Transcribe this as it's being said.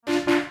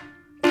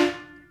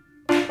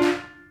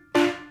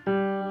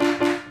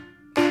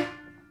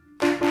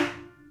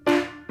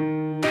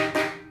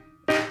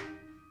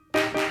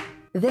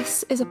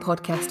This is a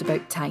podcast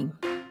about time.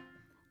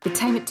 The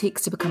time it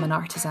takes to become an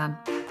artisan.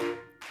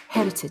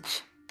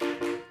 Heritage.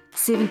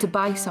 Saving to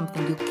buy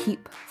something you'll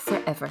keep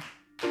forever.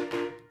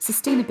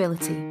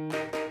 Sustainability.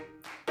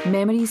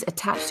 Memories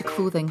attached to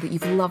clothing that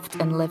you've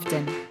loved and lived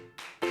in.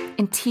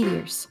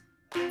 Interiors.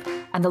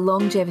 And the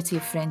longevity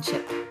of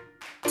friendship.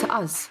 To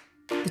us,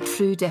 the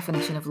true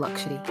definition of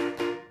luxury.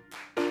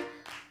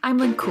 I'm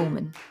Lynn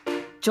Coleman.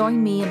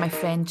 Join me and my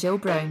friend Jill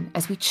Brown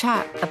as we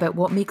chat about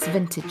what makes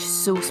vintage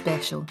so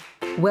special.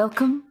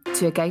 Welcome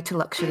to A Guide to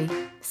Luxury,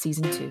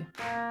 Season 2.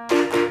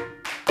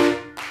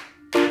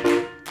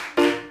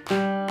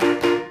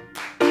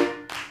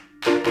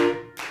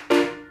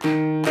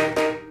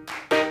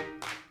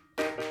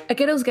 A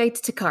Girl's Guide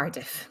to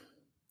Cardiff.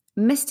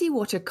 Misty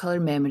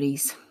watercolour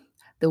memories.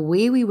 The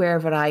way we wear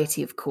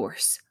variety, of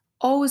course,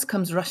 always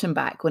comes rushing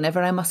back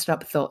whenever I muster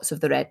up thoughts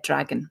of the Red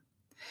Dragon.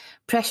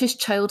 Precious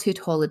childhood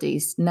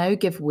holidays now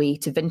give way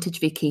to vintage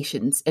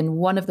vacations in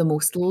one of the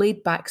most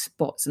laid-back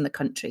spots in the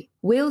country.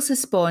 Wales has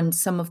spawned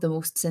some of the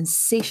most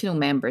sensational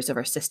members of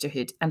our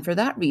sisterhood, and for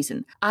that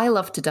reason, I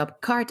love to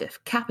dub Cardiff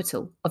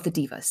capital of the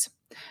divas.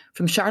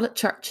 From Charlotte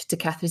Church to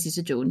Catherine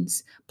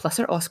Zeta-Jones, plus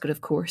her Oscar,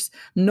 of course,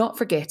 not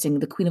forgetting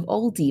the queen of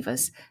all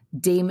divas,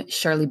 Dame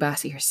Shirley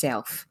Bassey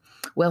herself.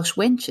 Welsh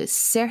wenches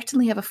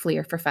certainly have a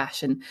flair for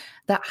fashion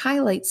that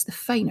highlights the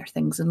finer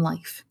things in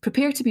life.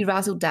 Prepare to be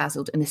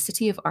razzled-dazzled in the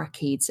city of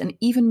arcades and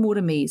even more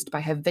amazed by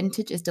how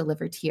vintage is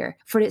delivered here,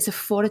 for it's a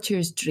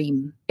forageur's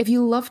dream. If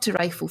you love to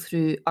rifle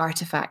through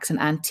artefacts and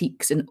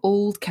antiques in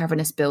old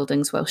cavernous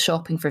buildings while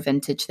shopping for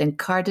vintage, then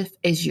Cardiff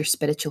is your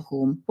spiritual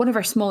home. One of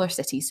our smaller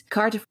cities,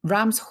 Cardiff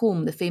rams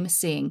home the famous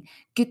saying,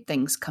 good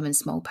things come in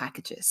small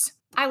packages.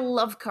 I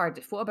love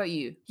Cardiff. What about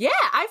you? Yeah,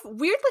 I've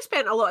weirdly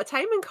spent a lot of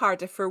time in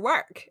Cardiff for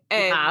work.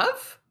 You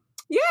have?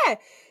 Yeah.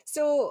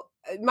 So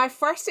my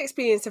first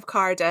experience of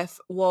Cardiff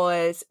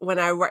was when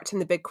I worked in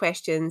the Big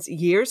Questions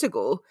years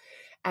ago.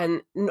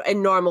 And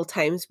in normal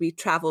times, we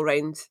travel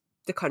around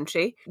the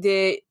country.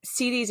 The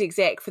series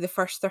exec for the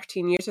first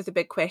 13 years of the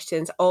Big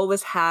Questions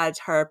always had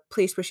her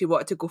place where she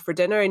wanted to go for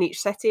dinner in each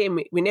city,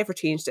 and we never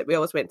changed it. We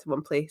always went to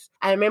one place.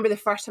 I remember the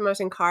first time I was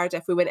in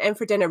Cardiff, we went in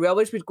for dinner. We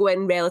always would go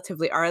in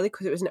relatively early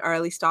because it was an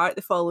early start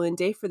the following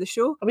day for the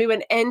show. And we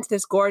went into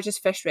this gorgeous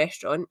fish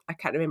restaurant. I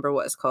can't remember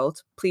what it's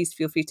called. Please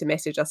feel free to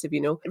message us if you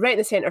know. Right in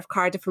the centre of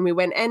Cardiff, and we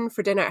went in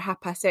for dinner at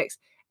 6:30.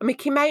 And we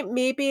came out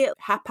maybe at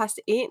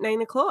 8:30,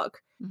 9 o'clock.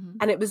 Mm-hmm.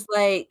 And it was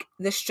like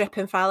the strip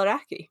in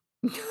Faliraki.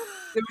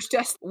 There was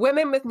just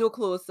women with no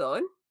clothes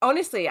on.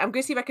 Honestly, I'm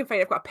going to see if I can find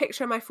it. I've got a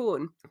picture on my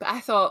phone. But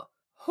I thought,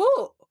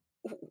 oh,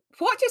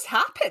 what just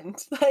happened?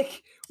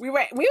 Like, we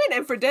went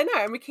in for dinner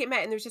and we came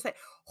out and there was just like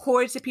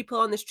hordes of people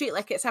on the street.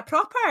 Like, it's a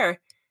proper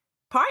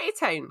party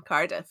town,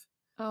 Cardiff,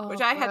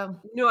 which I had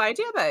no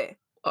idea about.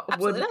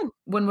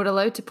 When we're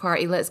allowed to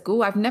party, let's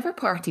go. I've never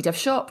partied. I've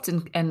shopped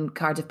in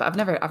Cardiff, but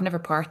I've never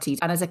partied.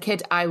 And as a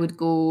kid, I would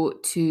go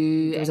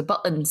to, there's a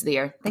Butlins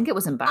there. I think it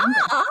was in Bangor.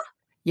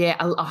 Yeah,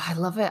 I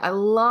love it. I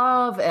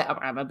love it.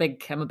 I'm a big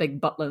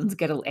Butlins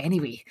girl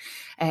anyway.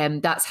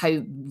 That's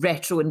how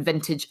retro and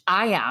vintage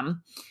I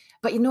am.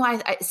 But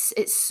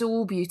it's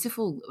so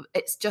beautiful.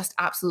 It's just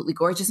absolutely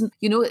gorgeous. And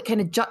it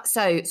kind of juts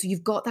out. So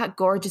you've got that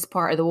gorgeous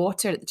part of the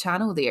water at the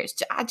channel there.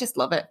 I just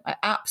love it. I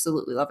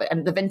absolutely love it.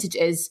 And the vintage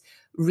is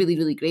really,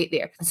 really great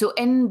there. So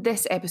in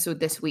this episode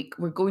this week,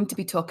 we're going to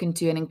be talking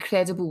to an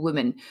incredible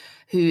woman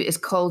who is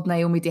called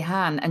Naomi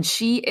Dehan. And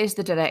she is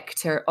the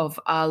director of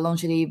a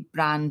lingerie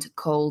brand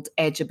called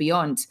Edge of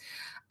Beyond.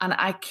 And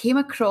I came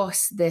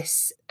across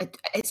this,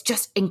 it's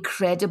just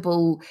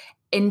incredible,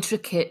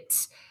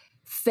 intricate,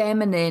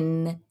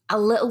 feminine, a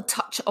little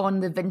touch on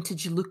the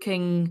vintage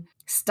looking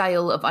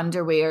style of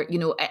underwear,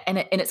 in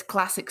its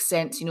classic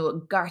sense,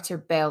 garter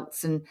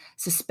belts and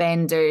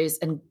suspenders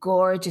and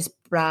gorgeous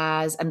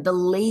bras, and the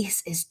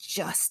lace is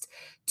just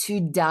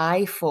to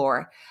die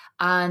for.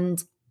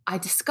 And I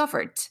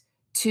discovered,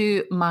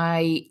 to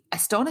my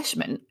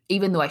astonishment,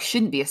 even though I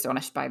shouldn't be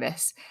astonished by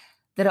this,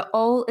 that it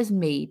all is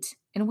made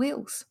in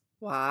Wales.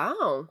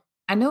 Wow.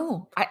 I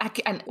know.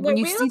 And when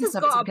you see this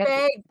stuff, it's got a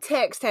big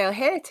textile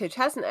heritage,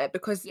 hasn't it?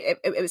 Because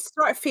it was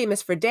sort of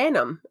famous for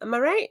denim. Am I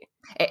right?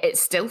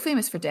 It's still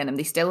famous for denim.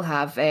 They still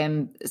have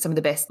some of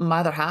the best. My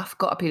other half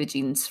got a pair of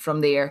jeans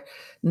from there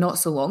not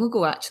so long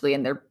ago, actually,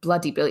 and they're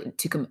bloody brilliant. It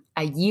took them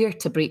a year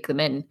to break them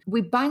in.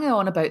 We bang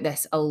on about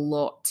this a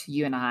lot,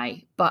 you and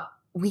I, but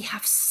we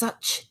have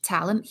such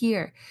talent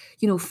here,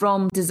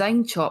 from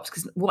design chops,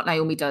 because what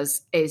Naomi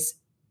does is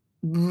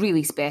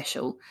really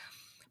special.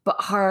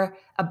 But her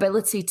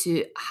ability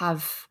to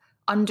have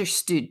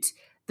understood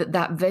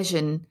that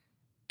vision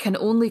can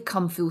only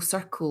come full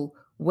circle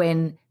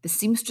when the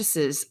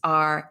seamstresses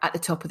are at the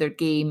top of their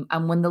game,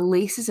 and when the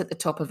lace is at the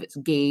top of its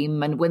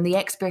game, and when the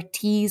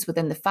expertise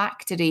within the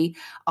factory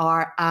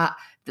are at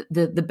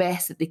the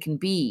best that they can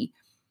be.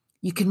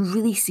 You can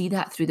really see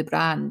that through the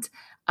brand.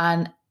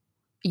 And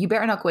you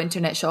better not go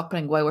internet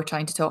shopping while we're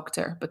trying to talk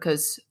to her,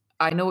 because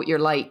I know what you're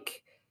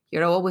like.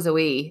 You're always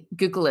away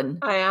Googling.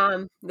 I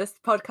am. This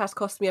podcast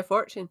cost me a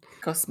fortune.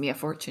 Cost me a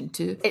fortune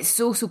too. It's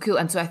so, so cool.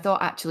 And so I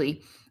thought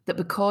actually that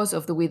because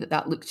of the way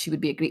that looked, she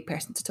would be a great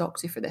person to talk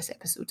to for this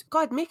episode.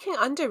 God, making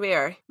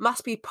underwear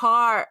must be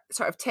part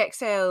sort of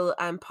textile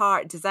and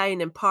part design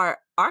and part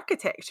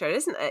architecture,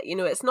 isn't it? You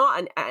know, it's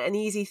not an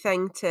easy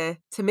thing to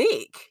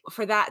make.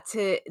 For that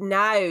to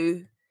now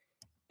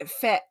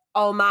fit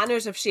all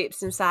manners of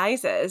shapes and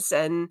sizes,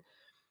 and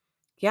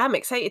yeah, I'm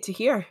excited to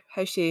hear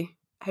how she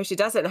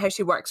does it and how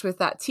she works with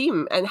that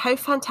team, and how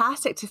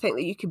fantastic to think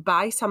that you could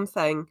buy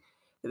something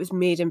that was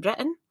made in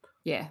Britain.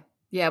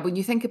 Yeah, when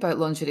you think about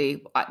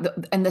lingerie,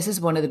 and this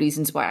is one of the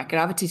reasons why I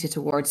gravitated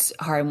towards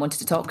her and wanted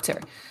to talk to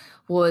her,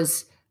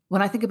 was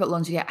when I think about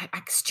lingerie,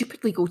 I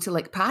stupidly go to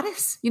like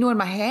Paris. You know, in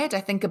my head, I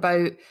think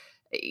about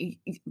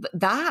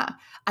that.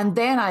 And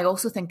then I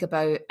also think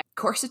about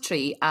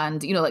corsetry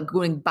and, you know, like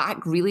going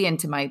back really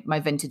into my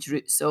vintage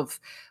roots of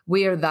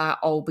where that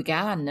all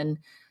began,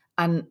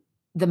 and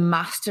the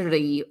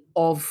mastery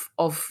of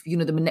you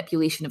know, the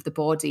manipulation of the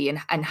body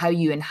and how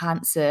you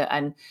enhance it,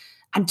 and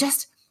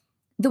just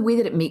the way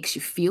that it makes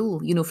you feel,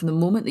 you know, from the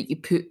moment that you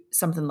put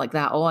something like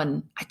that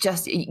on,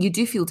 you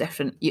do feel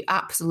different. You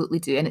absolutely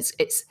do. And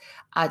it's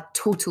a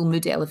total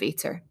mood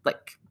elevator,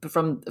 like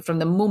from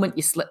the moment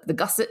you slip the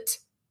gusset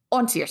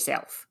onto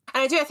yourself.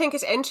 And I think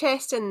it's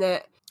interesting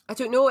that, I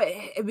don't know,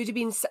 it would have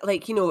been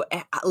like, you know,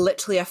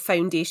 literally a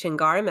foundation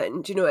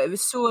garment. You know, it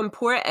was so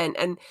important.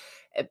 And,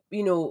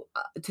 you know,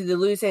 to the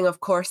losing of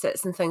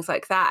corsets and things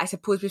like that, I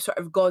suppose we've sort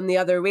of gone the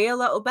other way a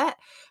little bit.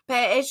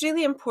 But it's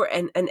really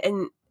important.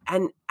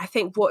 And I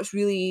think what's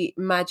really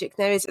magic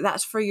now is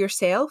that's for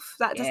yourself.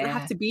 That doesn't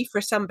have to be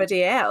for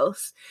somebody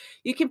else.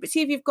 You can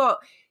see if you've got,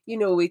 you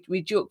know,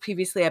 we joked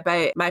previously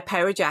about my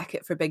power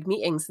jacket for big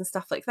meetings and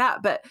stuff like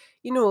that. But,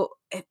 you know,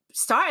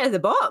 start at the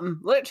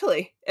bottom,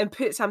 literally, and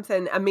put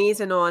something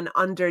amazing on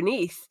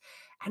underneath.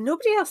 And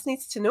nobody else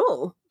needs to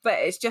know, but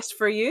it's just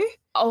for you.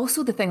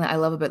 Also, the thing that I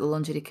love about the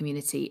lingerie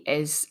community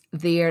is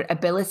their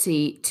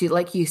ability to,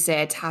 like you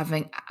said,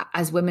 having,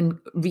 as women,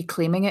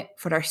 reclaiming it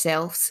for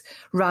ourselves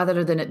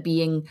rather than it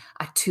being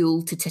a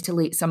tool to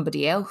titillate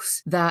somebody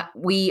else. That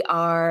we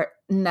are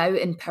now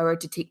empowered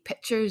to take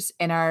pictures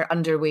in our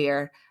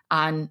underwear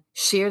and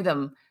share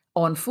them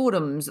on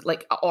forums,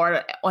 like,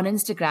 or on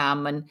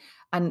Instagram,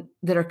 and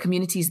there are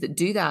communities that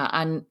do that,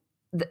 and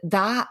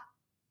that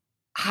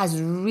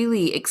has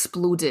really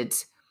exploded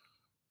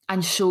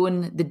and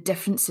shown the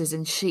differences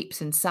in shapes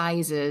and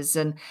sizes,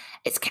 and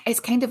it's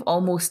kind of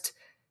almost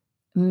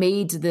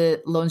made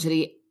the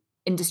lingerie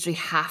industry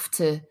have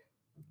to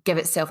give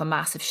itself a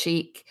massive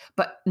shake.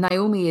 But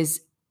Naomi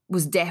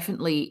was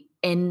definitely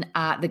in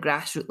at the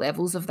grassroots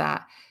levels of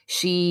that.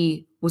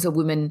 She was a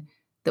woman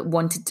that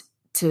wanted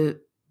to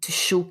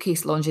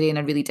showcase lingerie in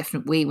a really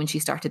different way when she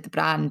started the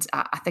brand.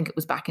 I think it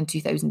was back in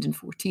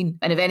 2014.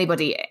 And if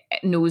anybody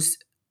knows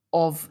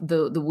of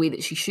the way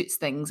that she shoots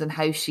things and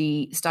how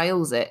she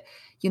styles it,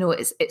 you know,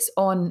 it's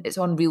on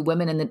Real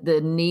Women, and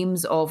the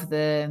names of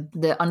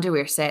the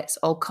underwear sets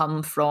all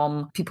come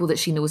from people that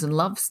she knows and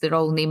loves. They're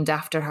all named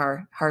after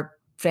her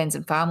friends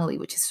and family,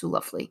 which is so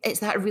lovely. It's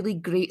that really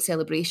great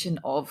celebration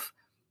of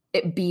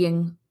it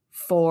being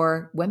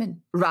for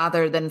women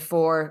rather than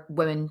for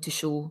women to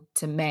show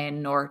to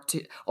men, or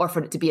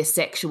for it to be a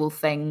sexual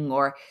thing,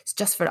 or it's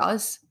just for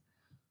us.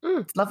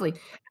 It's lovely.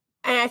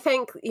 And I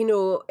think, you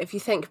know, if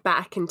you think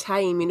back in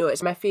time, you know,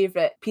 it's my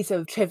favourite piece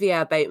of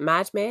trivia about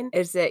Mad Men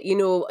is that, you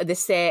know, the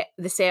set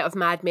of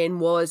Mad Men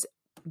was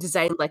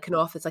designed like an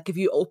office. Like if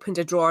you opened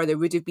a drawer, there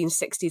would have been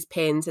 60s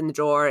pens in the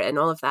drawer and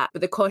all of that.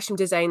 But the costume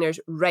designers,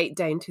 right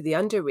down to the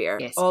underwear,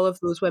 yes, all of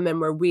those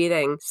women were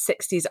wearing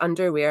 60s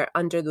underwear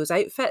under those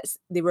outfits.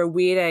 They were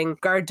wearing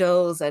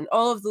girdles and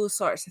all of those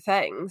sorts of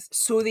things.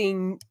 So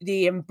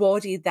they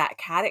embodied that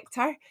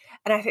character.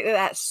 And I think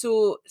that's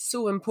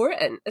so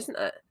important, isn't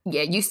it?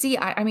 Yeah, you see,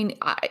 I mean,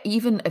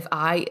 even if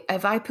I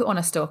put on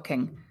a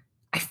stocking,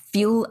 I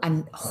feel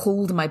and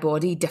hold my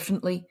body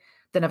differently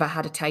than if I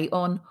had a tight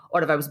on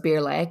or if I was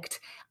bare-legged.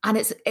 And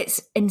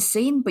it's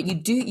insane, but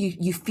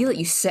you feel it,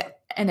 you sit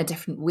in a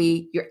different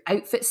way. Your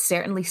outfits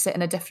certainly sit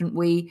in a different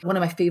way. One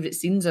of my favourite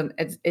scenes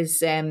is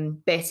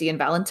Betty and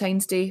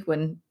Valentine's Day,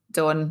 when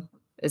Dawn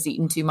is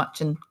eating too much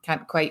and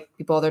can't quite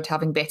be bothered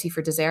having Betty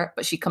for dessert,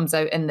 but she comes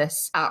out in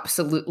this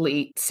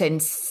absolutely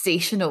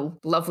sensational,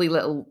 lovely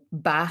little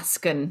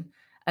basque and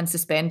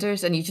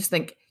suspenders, and you just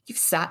think, you've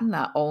sat in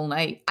that all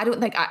night. I don't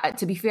think,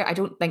 to be fair, I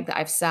don't think that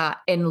I've sat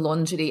in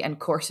lingerie and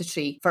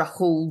corsetry for a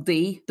whole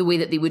day the way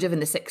that they would have in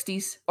the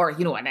 60s or,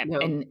 you know,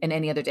 in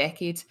any other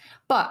decade.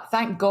 But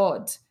thank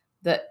God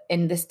that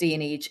in this day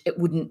and age, it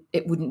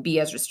wouldn't be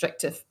as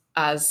restrictive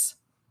as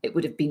it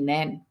would have been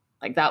then.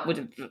 Like that would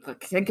have,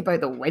 think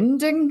about the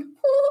winding.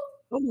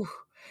 Oh.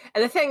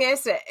 And the thing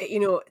is that, you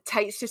know,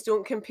 tights just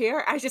don't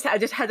compare. I just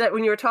had that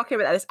when you were talking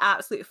about that, this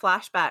absolute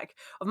flashback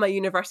of my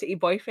university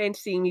boyfriend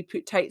seeing me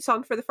put tights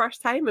on for the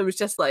first time and was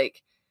just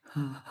like,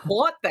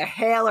 what the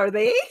hell are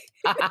they?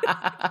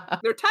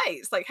 They're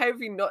tights. Like, how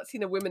have you not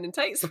seen a woman in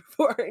tights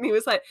before? And he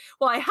was like,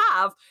 well, I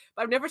have,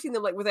 but I've never seen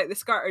them like without the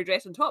skirt or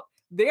dress on top.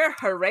 They're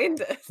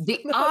horrendous.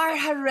 They are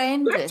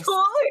horrendous. They're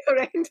totally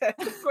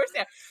horrendous. Of course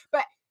they are.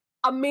 But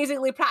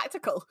amazingly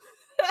practical.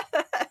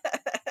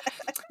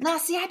 Nah,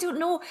 see, I don't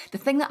know. The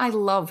thing that I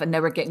love, and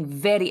now we're getting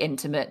very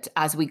intimate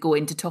as we go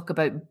in to talk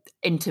about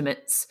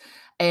intimates.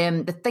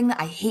 The thing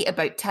that I hate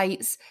about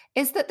tights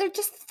is that they're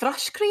just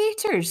thrush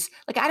creators.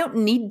 Like, I don't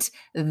need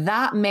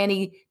that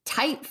many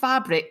tight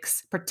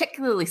fabrics,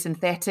 particularly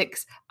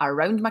synthetics,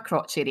 around my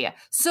crotch area.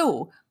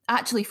 So,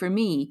 actually, for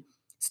me,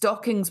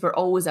 stockings were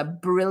always a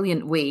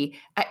brilliant way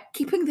at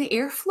keeping the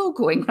airflow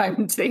going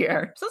round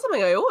there. It's not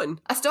something I own.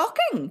 A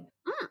stocking.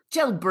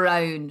 Jill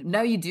Brown.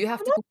 Now you do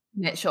have to go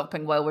net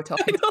shopping while we're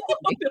talking.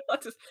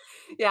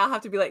 Yeah, I'll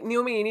have to be like,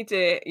 Naomi, you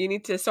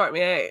need to sort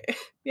me out.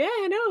 Yeah,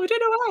 I know, I don't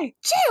know why.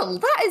 Jill,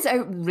 that is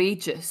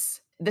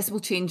outrageous. This will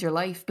change your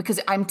life, because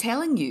I'm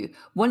telling you,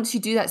 once you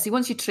do that, see,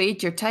 once you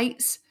trade your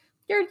tights,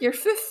 your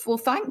foof will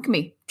thank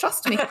me.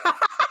 Trust me. Yeah,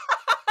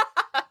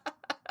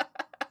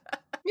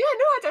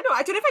 no, I don't know.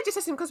 I don't know if I just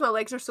assume because my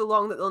legs are so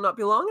long that they'll not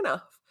be long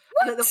enough.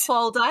 What? And that they'll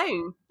fall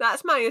down.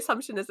 That's my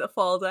assumption, is they'll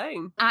fall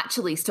down.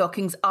 Actually,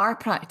 stockings are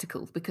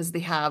practical because they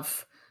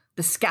have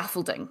the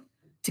scaffolding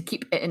to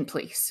keep it in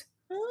place.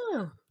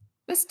 Oh.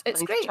 It's I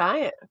need great. to try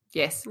it.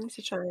 Yes. I need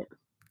to try it.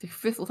 The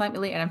foof will thank me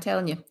later, I'm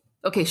telling you.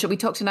 Okay, shall we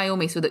talk to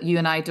Naomi so that you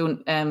and I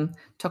don't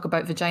talk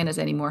about vaginas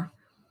anymore?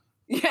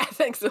 Yeah, I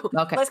think so.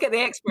 Okay. Let's get the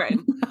expert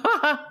in.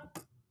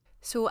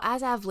 So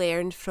as I've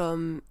learned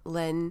from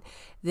Lynn,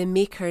 the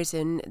makers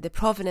and the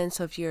provenance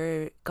of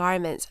your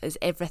garments is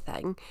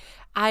everything.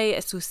 I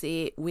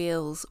associate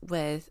Wales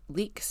with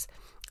leeks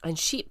and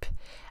sheep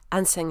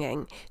and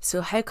singing. So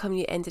how come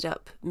you ended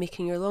up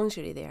making your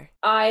lingerie there?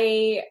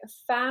 I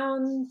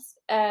found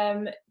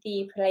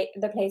the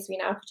place we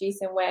now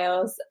produce in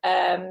Wales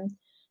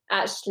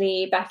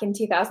actually back in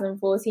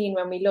 2014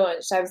 when we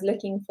launched. I was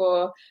looking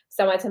for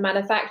somewhere to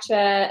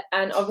manufacture,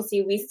 and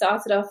obviously we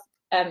started off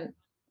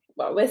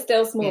well, we're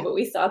still small, but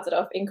we started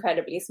off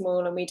incredibly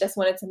small, and we just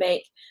wanted to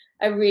make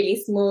a really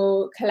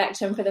small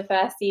collection for the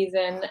first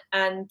season.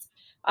 And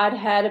I'd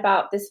heard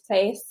about this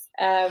place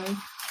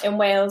in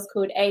Wales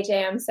called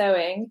AJM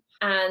Sewing,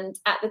 and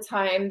at the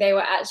time they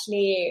were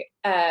actually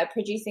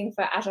producing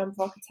for Agent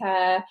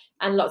Provocateur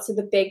and lots of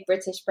the big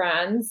British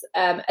brands,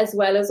 as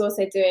well as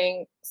also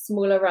doing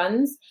smaller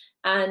runs.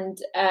 And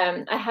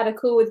I had a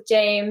call with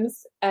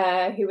James,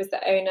 who was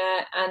the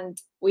owner, and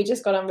we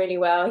just got on really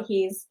well.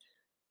 He's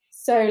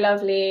so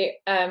lovely,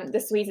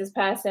 the sweetest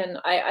person.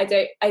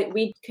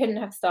 We couldn't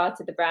have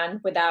started the brand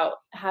without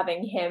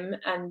having him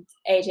and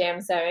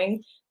AJM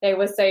Sewing. They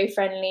were so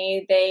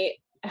friendly. They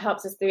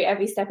helped us through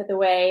every step of the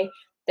way.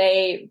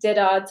 They did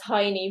our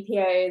tiny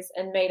POs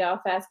and made our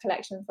first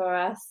collection for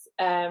us.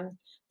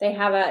 They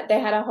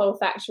had a whole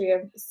factory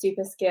of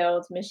super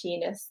skilled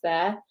machinists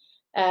there,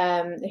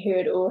 who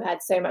had all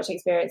had so much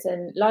experience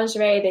in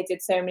lingerie. They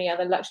did so many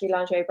other luxury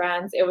lingerie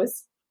brands. It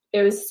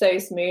was so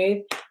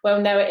smooth.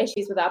 When there were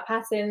issues with our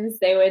patterns,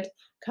 they would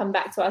come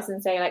back to us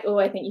and say like, oh,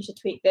 I think you should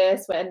tweak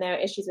this. When there were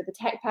issues with the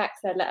tech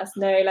packs, they'd let us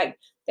know. Like,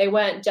 they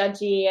weren't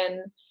judgy,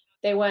 and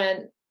they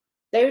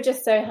were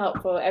just so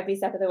helpful every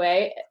step of the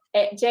way.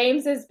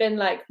 James has been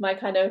like my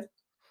kind of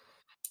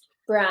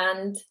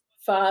brand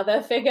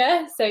father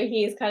figure. So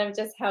he's kind of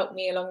just helped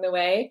me along the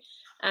way.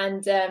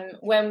 And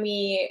when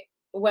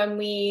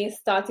we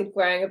started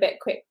growing a bit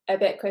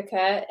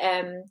quicker,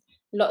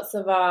 lots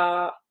of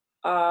our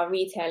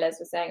retailers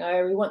were saying,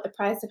 oh, we want the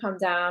price to come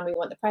down,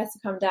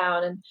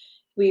 and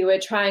we were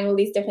trying all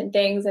these different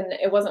things and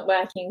it wasn't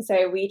working.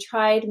 So we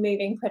tried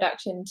moving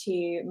production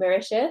to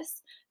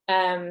Mauritius.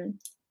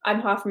 I'm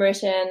half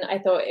Mauritian. I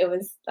thought it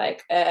was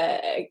like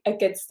a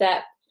good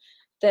step.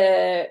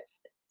 The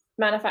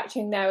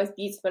manufacturing there was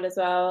beautiful as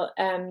well.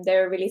 They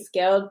were really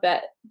skilled,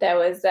 but there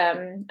was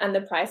and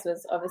the price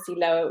was obviously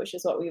lower, which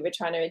is what we were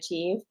trying to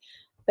achieve.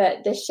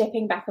 But the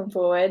shipping back and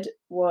forward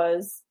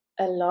was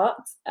a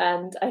lot,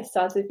 and I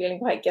started feeling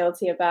quite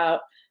guilty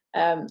about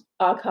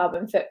our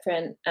carbon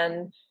footprint,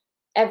 and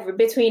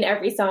between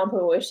every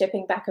sample we're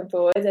shipping back and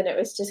forward, and it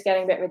was just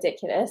getting a bit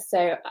ridiculous.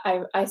 So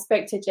I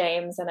spoke to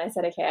James and I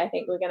said, okay, I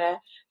think we're gonna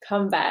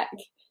come back.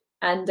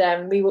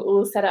 And we were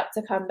all set up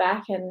to come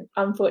back, and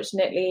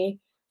unfortunately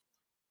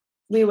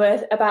we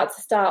were about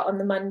to start on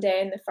the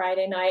Monday, and the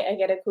Friday night I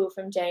get a call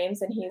from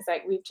James and he's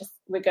like,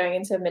 we're going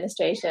into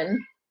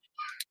administration.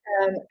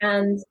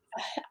 And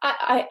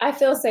I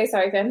feel so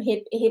sorry for him.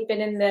 He'd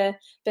been in the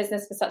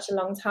business for such a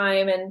long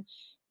time, and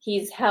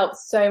he's helped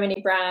so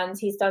many brands.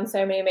 He's done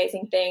so many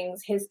amazing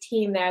things. His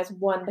team there is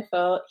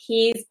wonderful.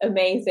 He's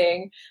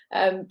amazing.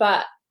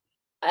 But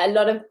a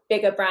lot of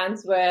bigger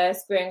brands were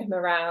screwing him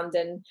around,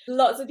 and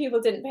lots of people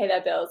didn't pay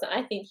their bills. And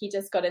I think he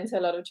just got into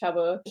a lot of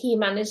trouble. He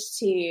managed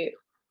to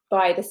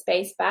buy the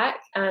space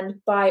back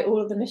and buy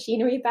all of the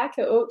machinery back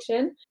at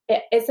auction.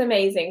 It's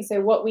amazing.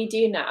 So what we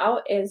do now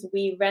is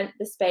we rent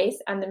the space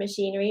and the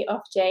machinery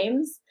off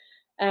James,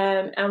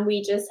 and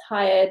we just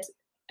hired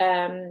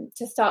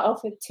to start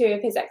off with 2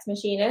 of his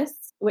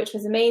ex-machinists, which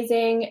was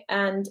amazing.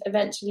 And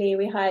eventually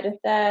we hired a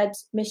 3rd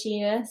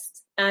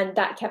machinist, and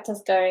that kept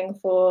us going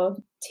for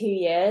 2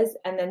 years.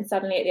 And then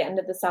suddenly at the end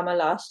of the summer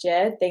last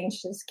year,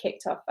 things just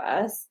kicked off for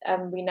us.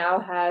 And we now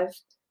have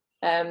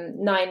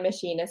 9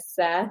 machinists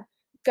there.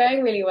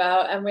 going really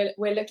well, and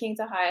we're looking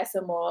to hire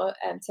some more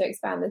to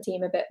expand the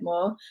team a bit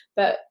more.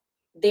 But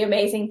the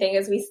amazing thing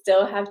is we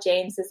still have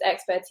James's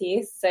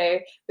expertise. So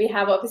we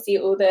have obviously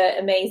all the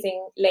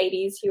amazing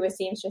ladies who were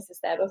seamstresses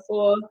there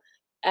before,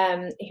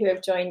 who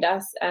have joined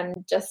us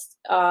and just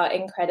are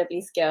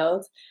incredibly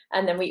skilled.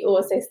 And then we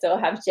also still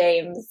have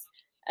James,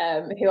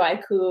 who I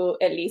call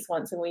at least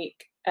once a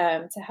week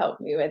to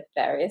help me with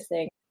various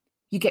things.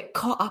 You get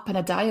caught up in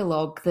a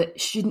dialogue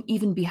that shouldn't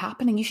even be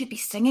happening. You should be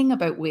singing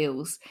about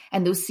Wales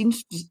and those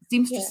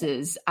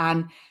seamstresses,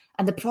 and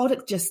the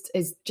product just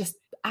is just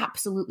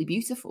absolutely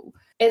beautiful.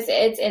 It's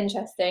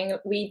interesting.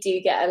 We do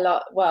get a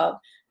lot.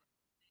 Well,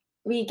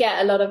 we get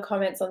a lot of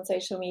comments on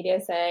social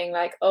media saying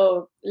like,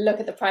 "Oh,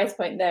 look at the price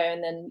point there,"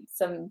 and then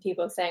some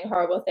people saying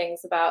horrible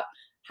things about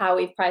how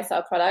we've priced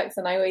our products.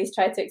 And I always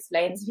try to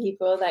explain to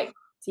people like,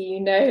 do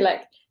you know,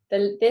 like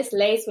this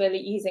lace we're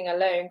using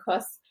alone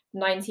costs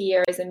 90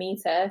 euros a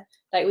meter.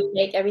 Like, we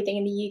make everything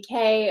in the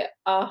UK.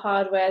 Our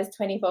hardware is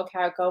 24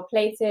 karat gold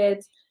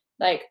plated.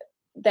 Like,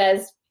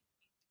 there's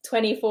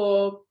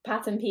 24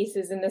 pattern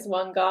pieces in this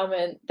one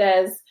garment.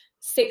 There's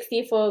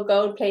 64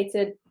 gold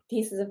plated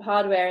pieces of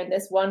hardware in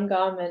this one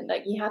garment.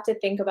 Like, you have to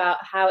think about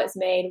how it's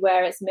made,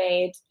 where it's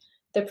made,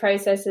 the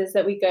processes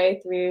that we go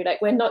through.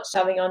 Like, we're not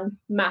shoving on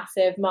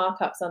massive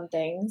markups on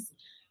things.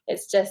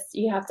 It's just,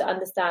 you have to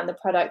understand the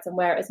product and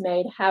where it was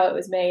made, how it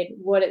was made,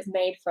 what it's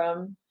made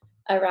from.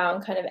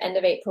 Around kind of end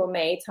of April,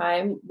 May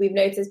time, we've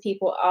noticed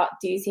people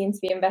do seem to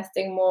be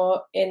investing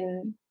more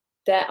in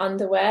their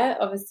underwear.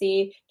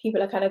 Obviously,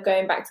 people are kind of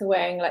going back to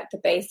wearing like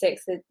the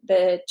basics,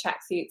 the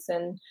tracksuits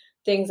and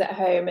things at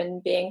home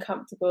and being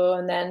comfortable.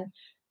 And then,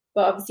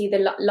 but obviously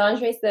the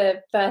lingerie is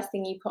the first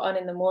thing you put on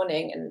in the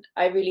morning. And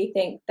I really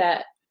think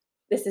that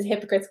this is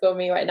hypocritical of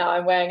me right now.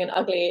 I'm wearing an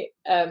ugly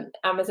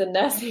Amazon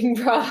nursing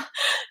bra.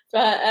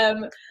 But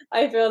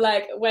I feel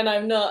like when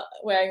I'm not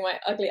wearing my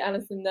ugly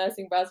Amazon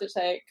nursing bras, which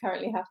I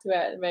currently have to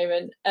wear at the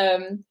moment,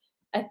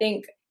 I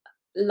think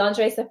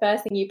lingerie is the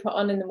first thing you put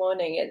on in the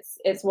morning.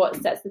 It's what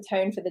sets the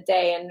tone for the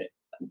day. And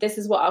this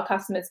is what our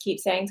customers keep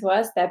saying to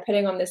us. They're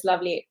putting on this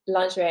lovely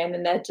lingerie and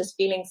then they're just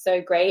feeling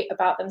so great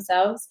about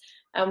themselves.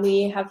 And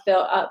we have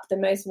built up the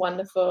most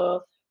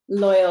wonderful,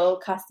 loyal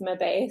customer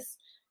base.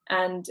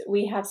 And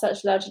we have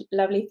such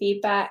lovely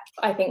feedback.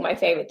 I think my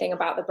favorite thing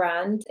about the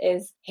brand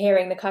is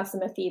hearing the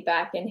customer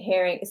feedback and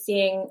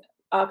seeing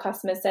our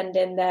customers send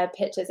in their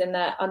pictures in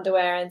their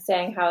underwear and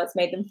saying how it's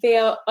made them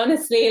feel.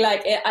 Honestly,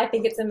 I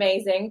think it's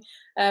amazing.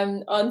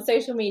 On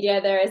social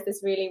media, there is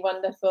this really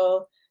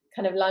wonderful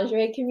kind of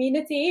lingerie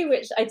community,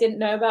 which I didn't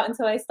know about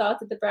until I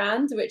started the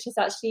brand, which is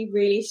actually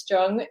really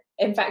strong.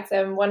 In fact,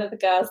 one of the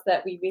girls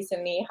that we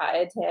recently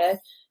hired here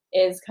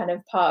is kind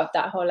of part of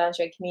that whole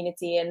lingerie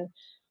community. And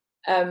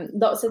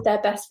lots of their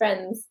best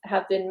friends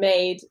have been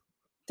made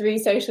through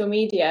social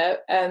media.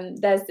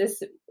 There's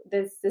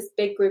this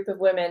big group of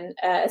women,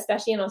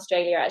 especially in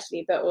Australia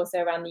actually, but also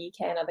around the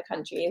UK and other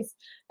countries,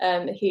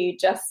 who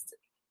just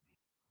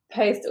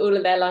post all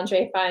of their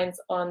lingerie finds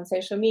on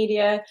social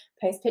media,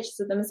 post pictures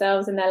of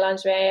themselves in their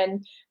lingerie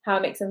and how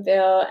it makes them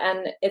feel.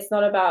 And it's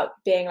not about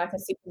being like a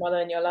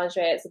supermodel in your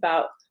lingerie. It's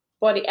about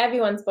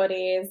everyone's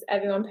bodies,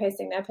 everyone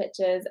posting their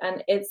pictures,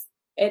 and it's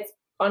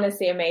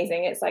honestly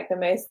amazing. It's like the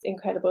most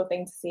incredible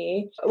thing to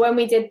see. When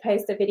we did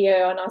post a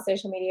video on our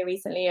social media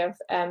recently of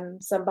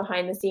some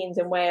behind the scenes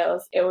in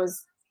Wales, it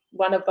was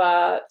one of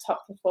our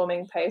top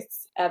performing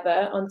posts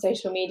ever on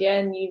social media.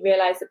 And you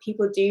realize that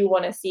people do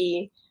want to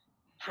see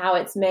how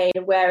it's made,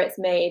 where it's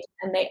made,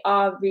 and they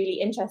are really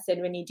interested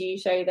when you do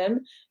show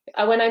them.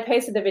 When I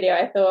posted the video,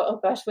 I thought, oh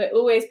gosh, we're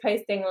always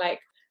posting like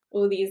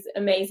all these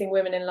amazing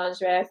women in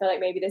lingerie. I feel like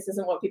maybe this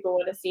isn't what people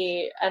want to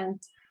see.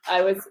 And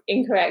I was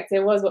incorrect.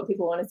 It was what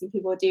people want to see.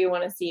 People do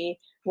want to see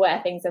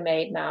where things are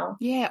made now.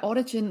 Yeah,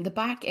 origin, the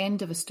back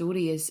end of a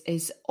story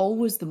is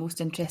always the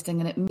most interesting,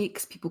 and it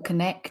makes people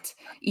connect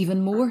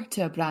even more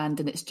to a brand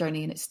and its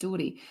journey and its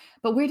story.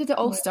 But where did it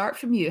all start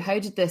from you? How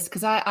did this?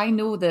 Because I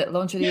know that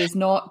lingerie is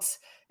not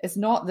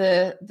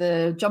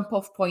the jump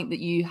off point that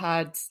you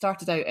had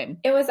started out in.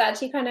 It was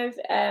actually kind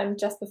of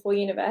just before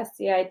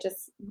university. I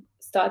just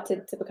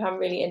started to become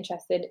really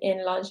interested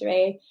in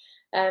lingerie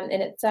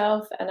in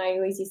itself, and I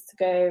always used to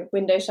go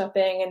window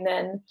shopping, and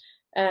then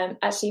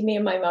actually me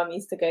and my mum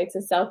used to go to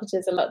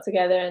Selfridges a lot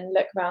together and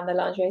look around the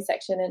lingerie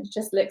section, and it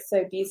just looked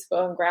so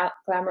beautiful and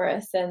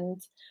glamorous, and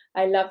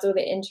I loved all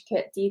the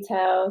intricate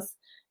details.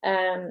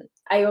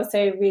 I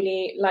also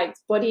really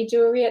liked body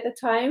jewelry at the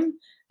time.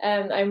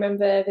 I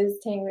remember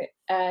visiting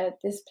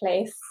this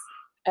place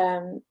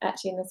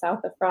actually in the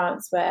south of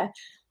France where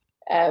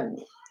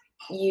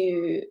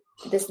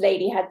this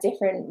lady had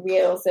different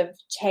reels of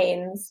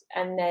chains,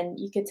 and then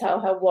you could tell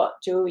her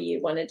what jewelry you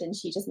wanted, and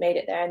she just made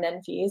it there and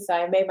then for you. So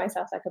I made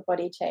myself like a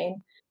body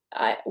chain.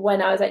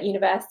 When I was at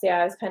university,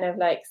 I was kind of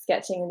like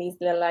sketching these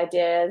little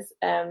ideas,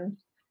 and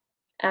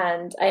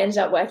I ended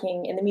up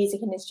working in the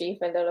music industry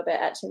for a little bit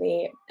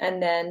actually.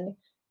 And then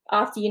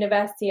after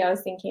university, I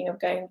was thinking of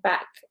going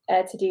back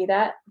to do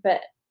that,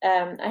 but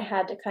I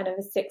had a kind of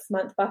a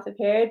 6-month buffer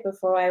period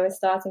before I was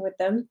starting with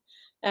them.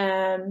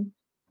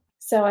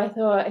 So I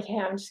thought, okay,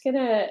 I'm just going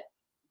to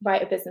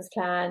write a business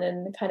plan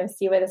and kind of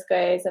see where this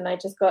goes. And I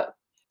just got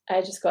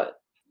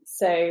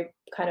so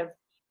kind of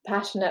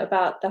passionate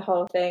about the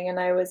whole thing. And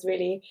I was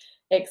really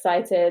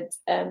excited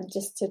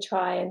just to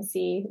try and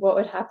see what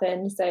would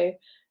happen. So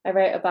I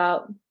wrote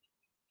about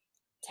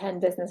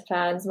 10 business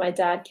plans. My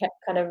dad kept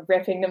kind of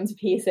ripping them to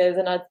pieces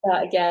and I'd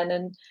start again.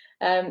 And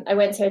I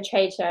went to a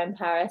trade show in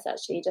Paris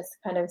actually just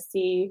to kind of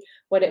see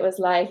what it was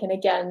like. And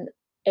again,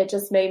 it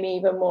just made me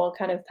even more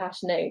kind of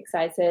passionate,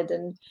 excited,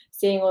 and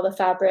seeing all the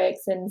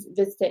fabrics and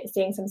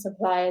seeing some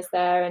suppliers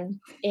there. And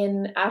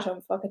in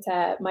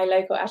Agent-Fourcateur, my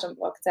local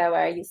Agent-Fourcateur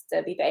where I used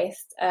to be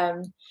based,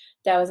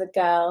 there was a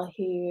girl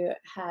who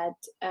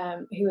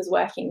was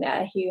working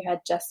there who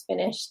had just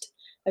finished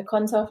a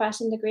contour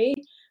fashion degree,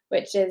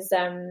 which is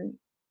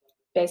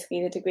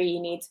basically the degree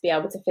you need to be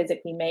able to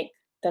physically make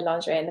the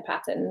lingerie and the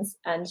patterns.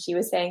 And she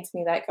was saying to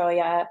me like, oh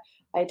yeah,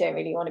 I don't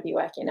really want to be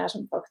working in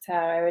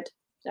Agent-Fourcateur.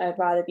 I'd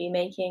rather be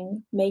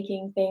making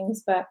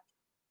things, but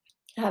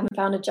I haven't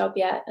found a job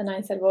yet. And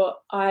I said, well,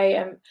 I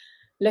am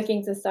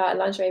looking to start a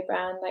lingerie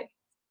brand. Like,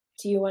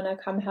 do you want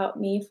to come help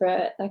me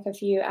for like a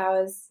few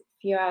hours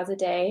a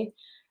day?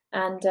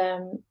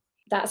 And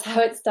that's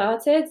how it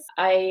started.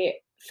 I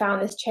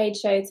found this trade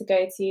show to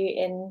go to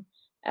in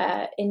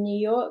New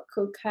York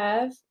called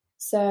Curve.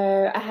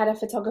 So I had a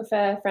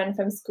photographer friend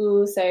from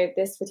school. So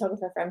this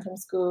photographer friend from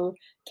school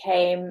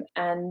came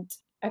and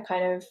I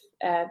kind of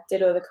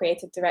did all the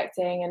creative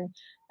directing,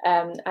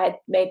 and I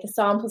made the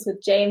samples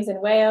with James in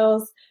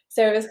Wales.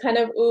 So it was kind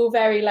of all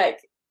very like,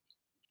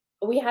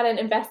 we hadn't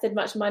invested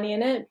much money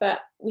in it, but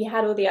we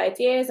had all the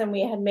ideas and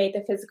we had made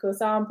the physical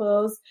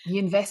samples. You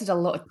invested a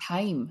lot of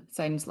time,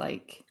 sounds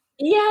like.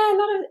 Yeah,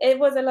 it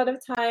was a lot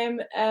of time,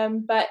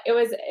 but it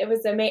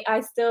was amazing.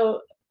 I still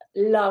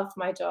loved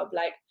my job.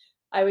 Like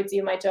I would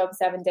do my job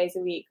 7 days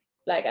a week,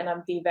 like, and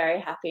I'd be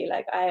very happy.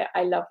 Like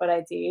I love what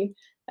I do.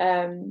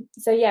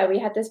 So yeah, we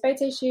had this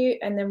photo shoot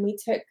and then we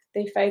took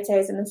the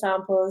photos and the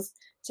samples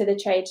to the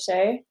trade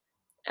show,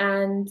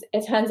 and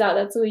it turns out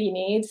that's all you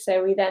need.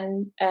 So we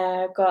then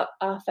got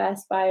our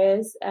first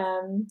buyers.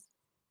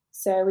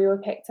 So we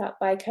were picked up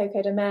by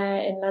Coco de Mer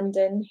in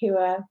London, who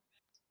are,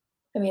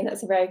 I mean,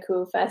 that's a very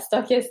cool first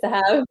stockist to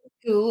have.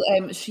 Cool.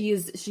 She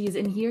is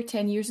in here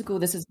 10 years ago.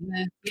 This is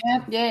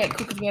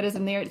Coco de Mer is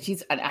in there.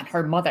 She's and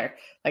her mother,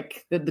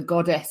 like the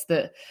goddess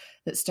that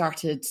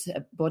started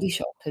a Body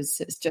Shop. It's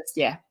just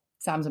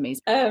Sam's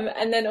amazing.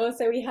 And then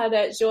also we had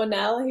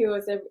Journelle, who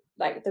was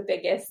the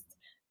biggest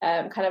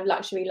kind of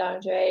luxury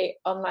lingerie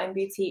online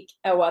boutique.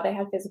 Well, they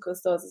had physical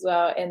stores as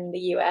well in the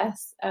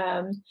US,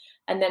 and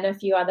then a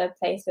few other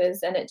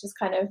places, and it just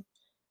kind of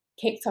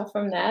kicked off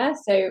from there.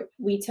 So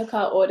we took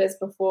our orders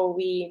before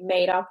we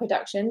made our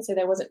production, so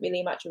there wasn't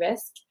really much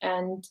risk.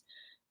 And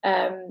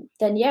then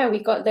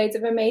we got loads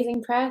of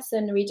amazing press,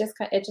 and it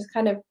just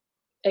kind of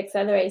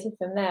accelerated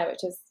from there,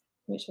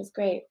 which was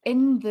great.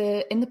 In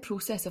the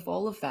process of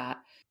all of that,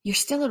 you're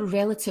still a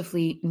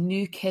relatively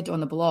new kid on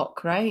the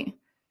block, right?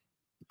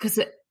 Because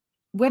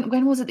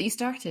when was it that you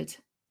started?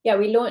 Yeah,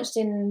 we launched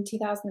in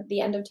the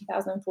end of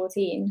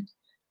 2014,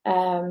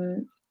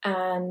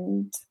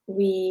 and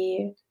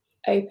we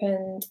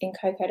opened in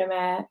Coco de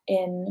Mer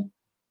in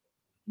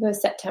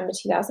September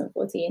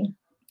 2014.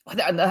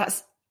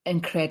 That's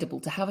incredible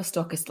to have a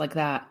stockist like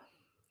that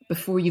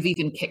before you've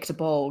even kicked a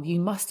ball. You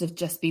must have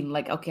just been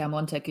like, okay, I'm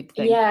onto a good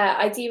thing. Yeah,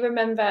 I do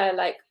remember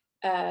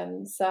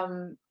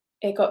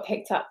it got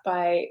picked up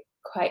by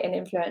quite an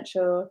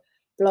influential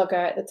blogger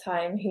at the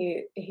time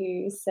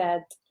who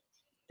said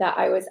that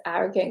I was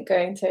arrogant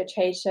going to a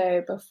trade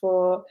show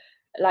before,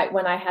 like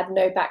when I had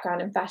no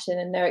background in fashion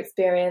and no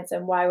experience,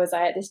 and why was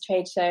I at this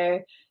trade show?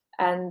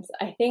 And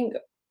I think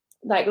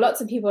like lots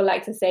of people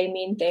like to say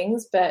mean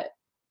things, but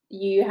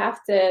you have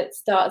to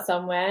start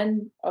somewhere,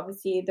 and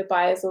obviously the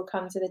buyers will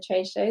come to the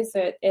trade show.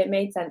 So it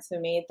made sense for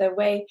me. The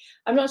way,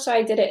 I'm not sure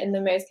I did it in the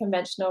most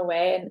conventional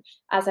way. And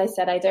as I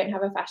said, I don't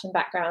have a fashion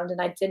background,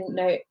 and I didn't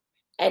know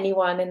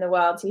anyone in the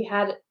world who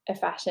had a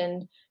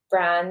fashion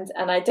brand.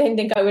 And I don't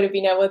think I would have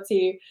been able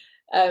to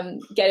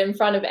get in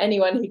front of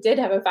anyone who did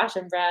have a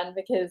fashion brand,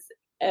 because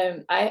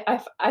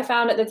I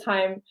found at the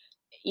time,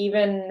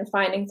 even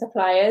finding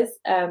suppliers,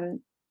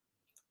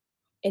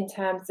 in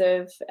terms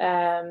of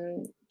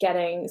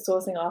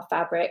sourcing our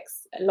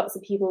fabrics, lots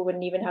of people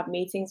wouldn't even have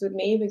meetings with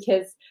me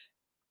because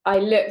I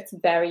looked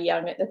very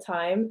young at the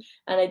time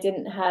and I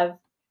didn't have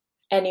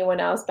anyone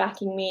else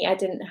backing me. I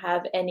didn't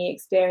have any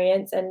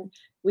experience, and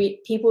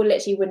people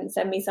literally wouldn't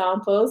send me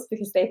samples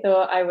because they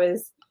thought I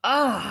was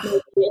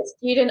maybe a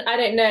student. I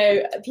don't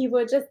know.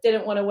 People just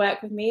didn't want to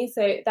work with me.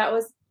 So that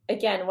was,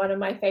 again, one of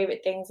my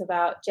favorite things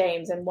about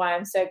James, and why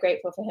I'm so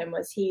grateful for him,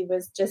 was he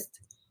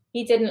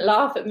didn't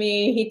laugh at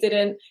me.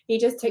 He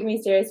just took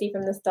me seriously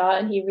from the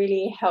start, and he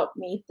really helped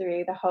me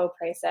through the whole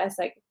process.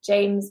 Like,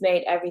 James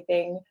made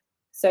everything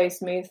so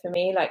smooth for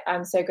me. Like,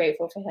 I'm so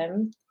grateful for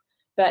him.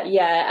 But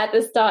yeah, at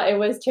the start it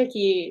was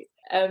tricky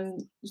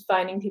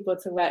finding people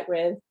to work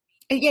with.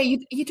 Yeah,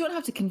 you don't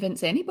have to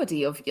convince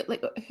anybody of,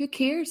 like, who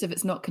cares if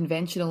it's not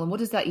conventional, and what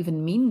does that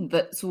even mean?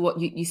 That so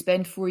what you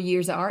spend 4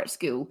 years at art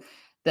school,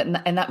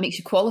 and that makes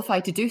you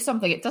qualified to do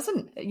something? It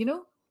doesn't, you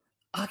know.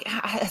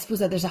 I suppose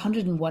that there's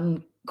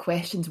 101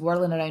 questions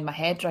whirling around my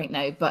head right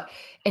now, but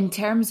in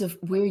terms of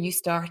where you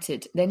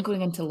started, then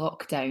going into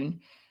lockdown,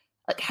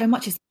 like how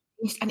much has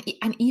changed,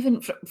 and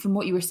even from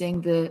what you were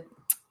saying, the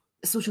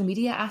social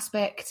media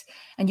aspect,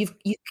 and you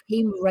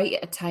came right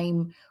at a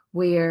time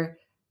where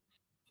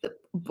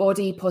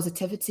body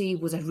positivity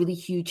was a really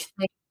huge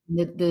thing.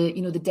 The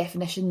you know, the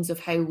definitions of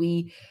how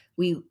we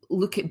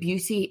look at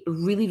beauty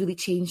really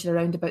changed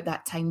around about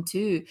that time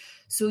too.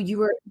 So you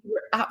were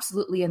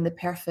absolutely in the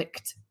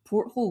perfect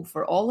porthole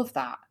for all of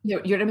that.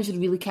 Your imagery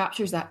really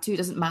captures that too. It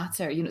doesn't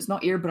matter, you know, it's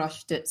not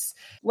airbrushed. It's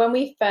when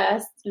we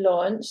first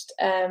launched.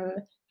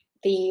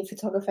 The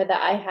photographer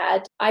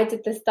that I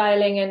did the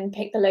styling and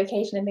picked the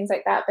location and things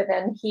like that, but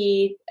then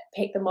he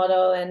picked the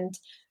model and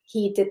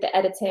he did the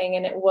editing,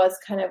 and it was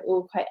kind of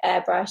all quite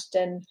airbrushed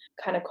and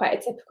kind of quite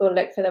a typical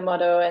look for the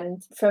model.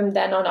 And from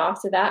then on,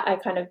 after that,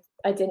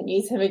 I didn't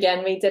use him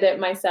again. We did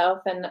it myself,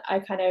 and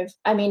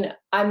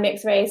I'm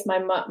mixed race.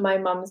 My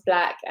mum's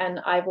black, and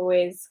I've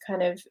always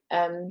kind of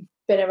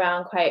been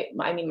around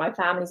my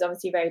family's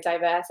obviously very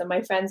diverse, and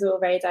my friends are all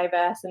very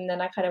diverse. And then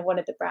I kind of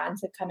wanted the brand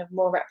to kind of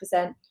more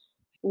represent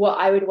what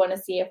I would want to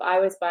see if I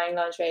was buying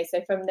lingerie.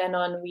 So from then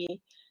on,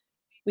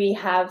 we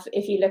have,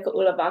 if you look at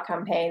all of our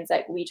campaigns,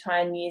 like we try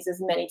and use as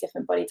many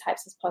different body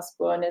types as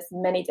possible and as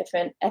many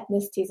different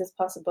ethnicities as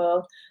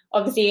possible.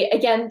 Obviously,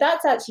 again,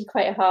 that's actually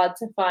quite hard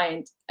to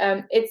find.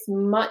 It's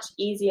much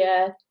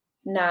easier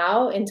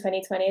now in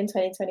 2020 and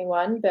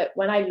 2021, but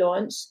when I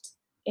launched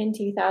in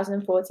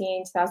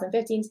 2014,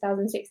 2015,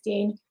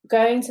 2016,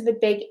 going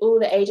to all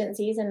the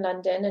agencies in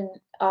London and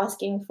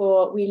asking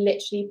we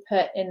literally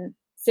put in,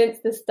 since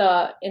the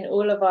start, in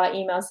all of our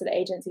emails to the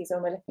agencies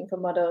when we're looking for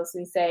models,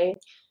 we say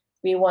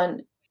we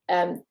want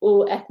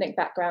all ethnic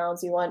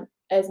backgrounds, we want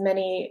as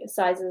many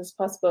sizes as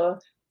possible.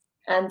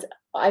 And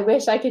I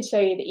wish I could show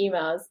you the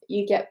emails.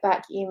 You get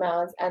back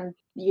emails and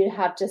you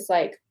have just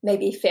like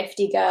maybe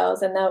 50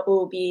 girls, and they'll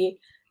all be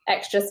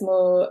extra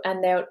small,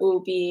 and they'll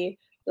all be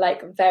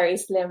like very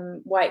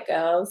slim white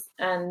girls.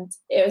 And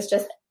it was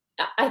just,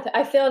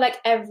 I feel like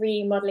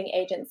every modeling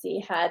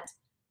agency had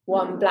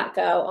one black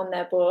girl on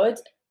their board,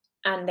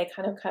 and they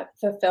kind of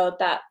fulfilled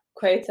that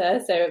quota.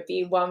 So it'd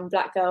be one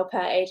black girl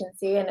per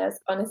agency, and it's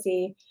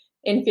honestly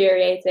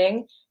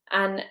infuriating.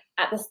 And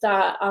at the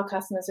start, our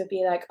customers would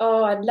be like,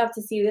 oh, I'd love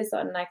to see this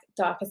on like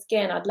darker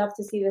skin. I'd love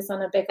to see this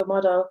on a bigger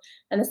model.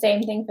 And the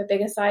same thing for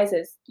bigger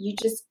sizes.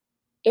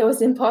 It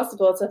was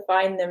impossible to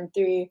find them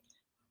through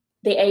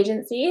the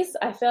agencies.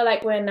 I feel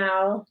like we're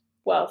now,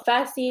 well,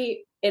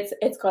 firstly,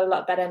 it's got a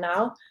lot better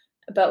now,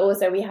 but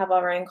also we have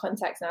our own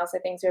contacts now, so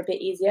things are a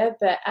bit easier.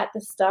 But at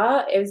the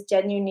start, it was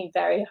genuinely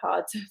very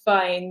hard to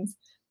find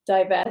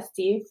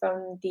diversity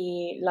from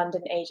the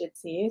London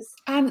agencies.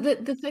 And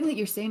the thing that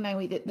you're saying now,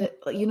 that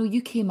you know,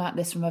 you came at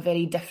this from a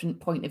very different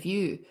point of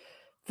view,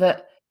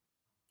 that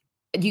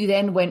you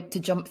then went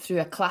to jump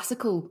through a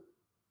classical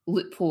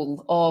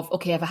loophole of,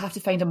 okay, if I have to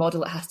find a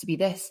model, it has to be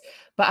this.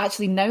 But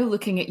actually now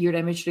looking at your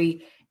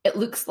imagery, it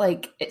looks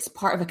like it's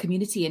part of a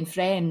community and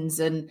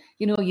friends, and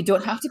you know, you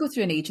don't have to go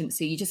through an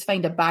agency. You just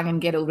find a banging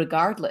girl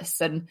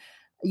regardless, and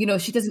you know,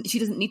 she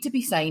doesn't need to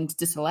be signed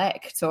to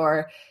select,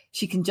 or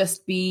she can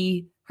just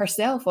be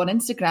herself on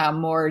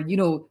Instagram, or you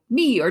know,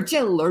 me or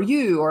Jill or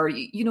you, or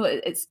you know,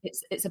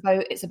 it's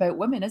about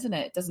women, isn't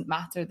it? It doesn't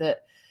matter that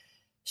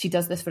she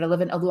does this for a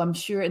living. Although I'm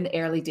sure in the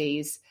early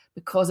days,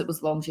 because it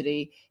was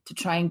lingerie, to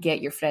try and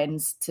get your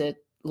friends to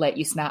let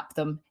you snap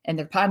them in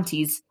their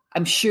panties,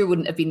 I'm sure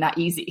wouldn't have been that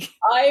easy.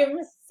 I'm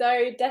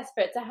so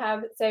desperate to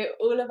have, so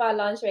all of our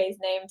lingerie is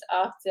named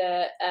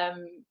after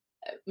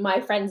my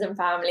friends and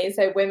family,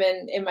 so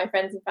women in my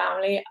friends and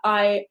family.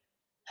 I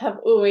have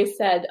always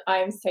said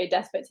I'm so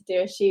desperate to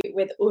do a shoot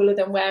with all of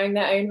them wearing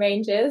their own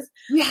ranges.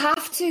 You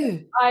have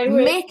to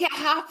make it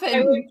happen.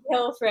 I would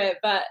kill for it,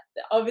 but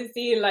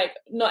obviously, like,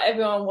 not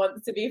everyone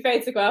wants to be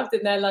photographed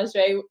in their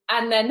lingerie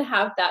and then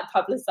have that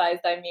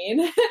publicized. I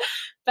mean,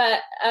 but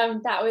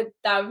that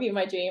would be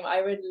my dream.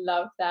 I would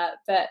love that.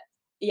 But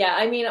yeah,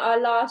 I mean, our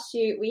last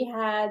shoot we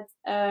had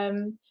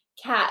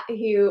Kat,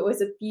 who was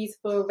a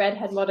beautiful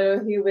redhead model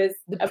who was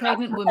the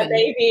pregnant woman,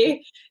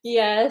 baby.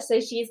 Yeah,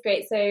 so she's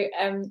great. So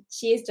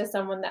she is just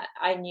someone that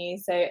I knew.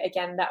 So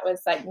again, that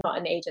was like not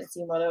an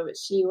agency model, but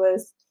she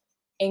was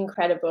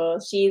incredible.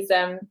 She's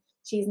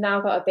now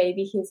got a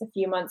baby who's a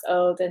few months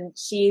old, and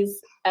she's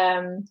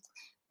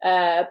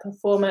a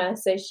performer.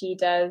 So she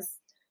does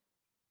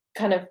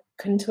kind of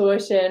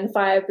contortion,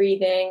 fire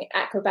breathing,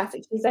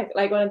 acrobatic. She's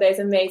like one of those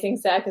amazing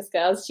circus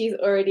girls. She's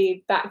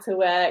already back to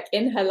work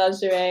in her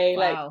lingerie,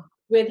 wow. Like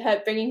with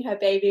her, bringing her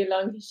baby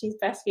along because she's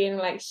breastfeeding.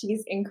 Like,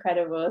 she's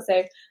incredible.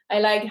 So I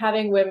like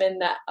having women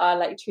that are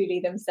like truly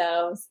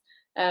themselves,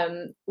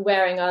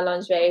 wearing our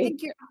lingerie.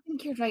 I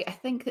think you're right. I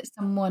think that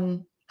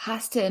someone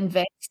has to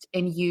invest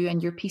in you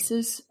and your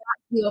pieces. That's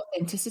the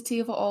authenticity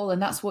of it all,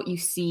 and that's what you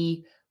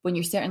see when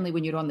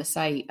you're on the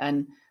site.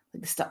 And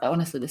Like the stuff,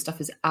 honestly, the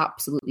stuff is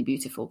absolutely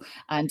beautiful.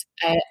 And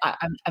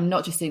I'm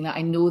not just saying that.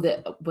 I know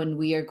that when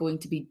we are going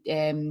to be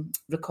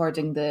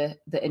recording the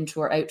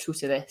intro or outro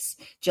to this,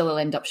 Jill will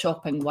end up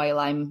shopping while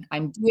I'm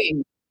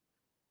doing.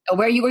 Oh,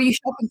 were you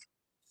shopping?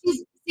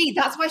 See,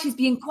 that's why she's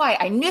being quiet.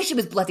 I knew she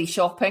was bloody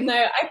shopping. No,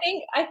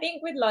 I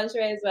think with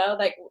lingerie as well,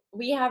 like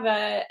we have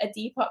a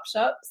Depop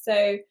shop.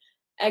 So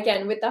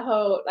again, with the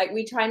whole, like,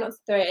 we try not to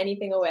throw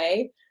anything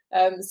away.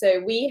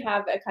 So we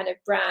have a kind of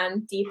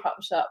brand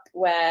Depop shop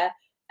where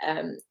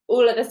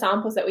all of the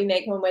samples that we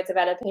make when we're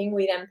developing,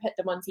 we then put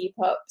them on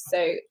Depop.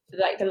 So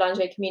like the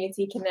lingerie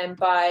community can then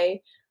buy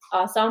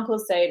our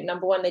samples. So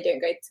number one, they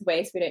don't go to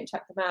waste. We don't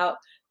chuck them out.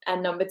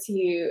 And number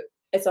two,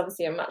 it's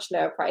obviously a much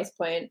lower price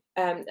point.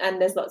 And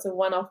there's lots of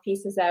one-off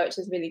pieces there, which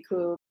is really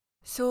cool.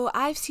 So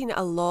I've seen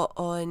a lot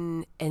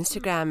on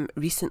Instagram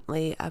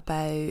recently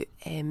about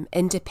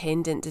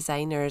independent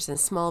designers and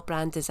small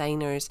brand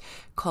designers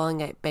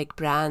calling out big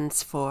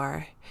brands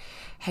for,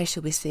 how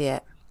shall we say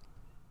it,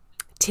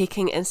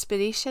 taking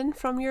inspiration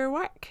from your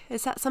work.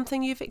 Is that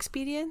something you've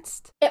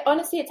experienced?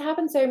 Honestly, it's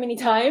happened so many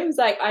times.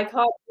 Like, I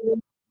can't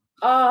even,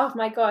 oh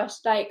my gosh,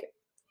 like,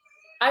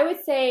 I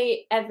would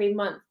say every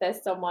month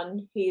there's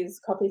someone who's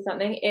copied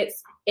something.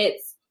 It's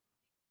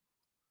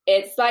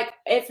like,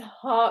 it's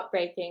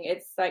heartbreaking.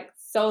 It's like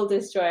soul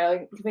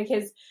destroying,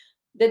 because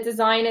the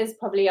design is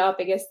probably our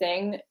biggest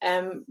thing.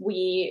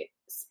 We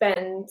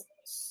spend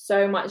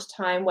so much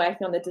time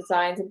working on the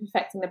designs and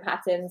perfecting the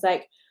patterns.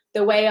 Like,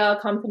 the way our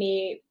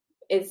company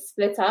is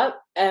split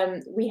up,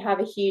 we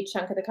have a huge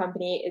chunk of the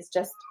company is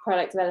just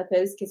product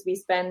developers, because we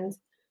spend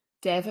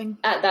Deving.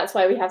 That's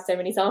why we have so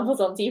many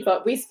samples on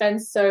Depop. We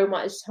spend so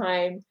much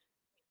time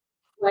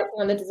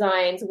working on the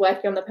designs,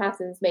 working on the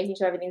patterns, making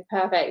sure everything's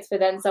perfect, for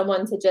then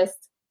someone to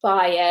just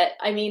buy it.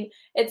 I mean,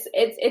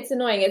 it's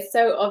annoying. It's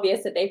so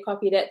obvious that they've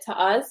copied it to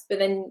us, but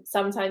then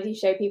sometimes you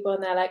show people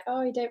and they're like,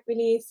 oh, you don't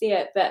really see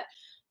it. But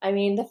I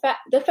mean,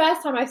 the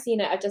first time I've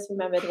seen it, I just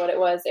remembered what it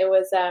was. It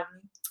was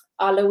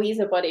our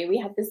Louisa body. We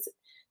had this,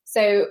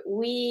 so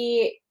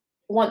we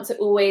want to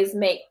always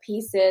make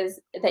pieces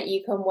that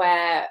you can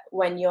wear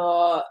when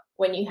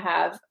you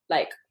have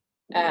like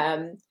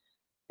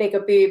bigger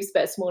boobs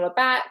but a smaller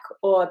back,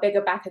 or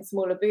bigger back and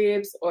smaller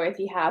boobs, or if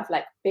you have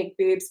like big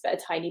boobs but a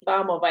tiny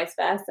bum, or vice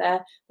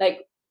versa. Like,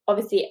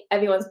 obviously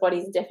everyone's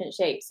body's a different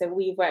shape, so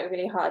we've worked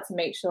really hard to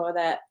make sure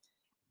that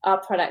our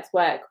products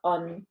work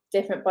on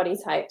different body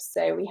types.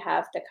 So we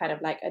have the kind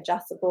of like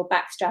adjustable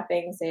back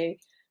strapping, so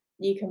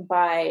you can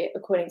buy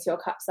according to your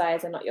cup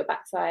size and not your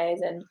back size.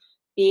 And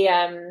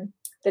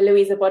the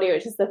Louisa body,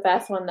 which is the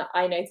first one that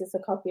I noticed a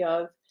copy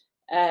of,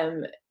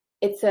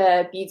 it's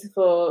a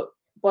beautiful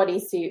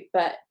bodysuit,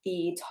 but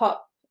the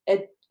top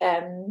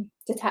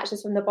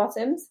detaches from the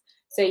bottoms.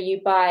 So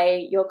you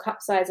buy your cup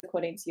size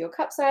according to your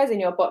cup size and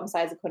your bottom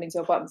size according to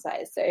your bottom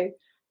size. So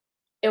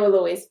it will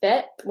always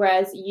fit.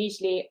 Whereas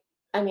usually,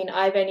 I mean,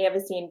 I've only ever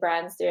seen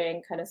brands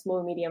doing kind of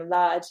small, medium,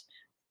 large.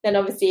 Then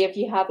obviously if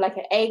you have like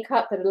an A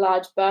cup and a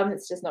large bum,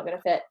 it's just not going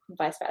to fit, and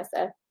vice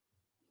versa.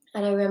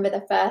 And I remember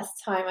the first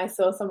time I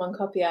saw someone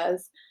copy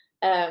us,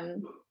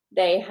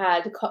 they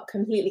had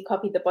completely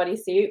copied the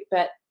bodysuit,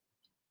 but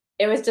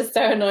it was just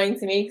so annoying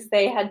to me because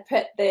they had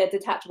put the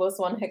detachable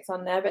swan hooks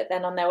on there, but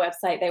then on their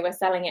website they were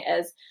selling it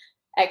as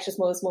extra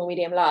small, small,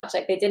 medium, large.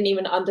 Like, they didn't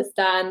even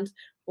understand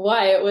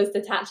why it was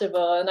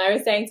detachable. And I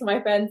was saying to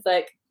my friends,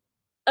 like,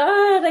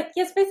 oh, like,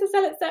 you're supposed to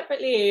sell it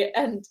separately.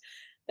 And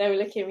they were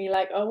looking at me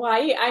like, oh, why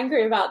are you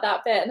angry about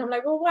that bit? And I'm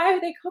like, well, why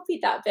have they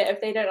copied that bit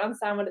if they don't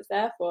understand what it's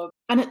there for?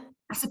 And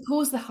I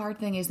suppose the hard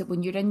thing is that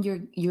when you're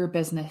in your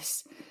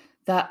business,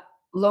 that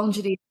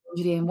lingerie,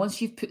 and once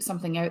you've put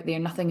something out there,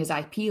 nothing is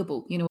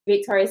IPable. You know,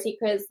 Victoria's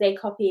Secrets, they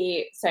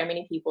copy so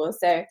many people.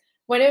 So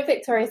when it was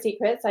Victoria's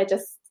Secrets, I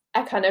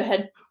kind of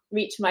had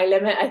reached my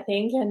limit, I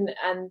think, and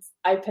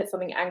I put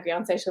something angry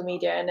on social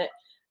media, and it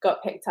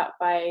got picked up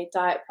by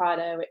Diet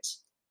Prada, which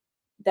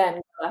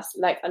then got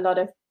like a lot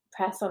of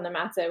press on the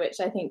matter,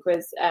 which I think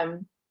was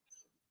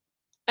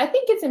I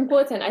think it's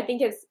important. I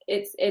think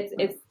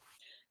it's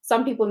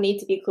some people need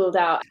to be called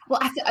out. Well,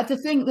 the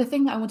thing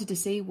that I wanted to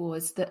say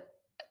was that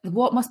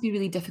what must be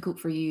really difficult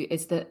for you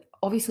is that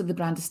obviously the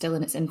brand is still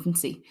in its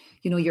infancy.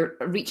 You know, you're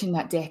reaching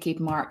that decade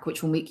mark,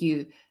 which will make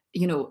you,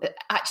 you know,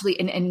 actually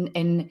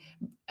in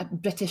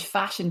British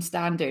fashion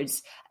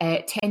standards,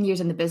 10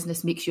 years in the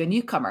business makes you a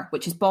newcomer,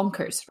 which is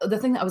bonkers. The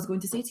thing that I was going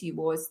to say to you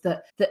was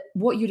that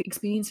what you're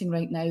experiencing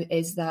right now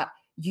is that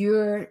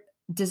your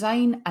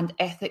design and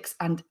ethics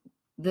and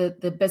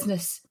the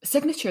business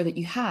signature that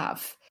you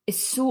have is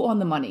so on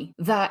the money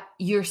that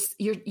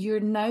you're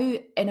now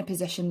in a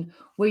position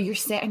where you're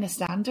setting a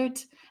standard,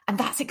 and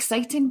that's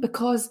exciting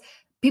because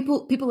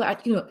people are,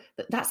 you know,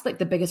 that's like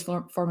the biggest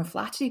form of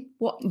flattery.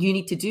 What you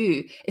need to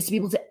do is to be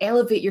able to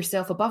elevate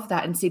yourself above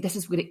that and say, this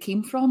is where it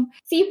came from.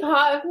 See,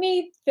 part of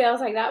me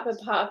feels like that, but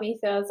part of me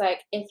feels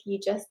like if you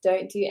just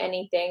don't do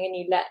anything and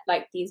you let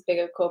like these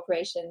bigger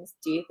corporations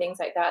do things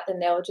like that, then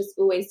they'll just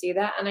always do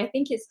that. And I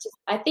think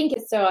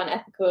it's so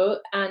unethical.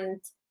 And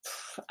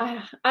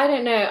I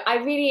don't know.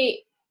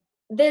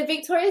 The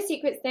Victoria's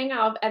Secret thing,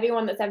 out of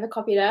everyone that's ever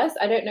copied us,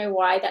 I don't know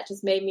why that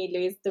just made me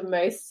lose the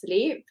most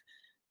sleep.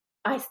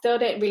 I still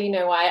don't really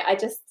know why. I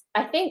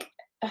think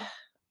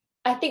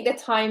the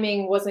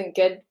timing wasn't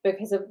good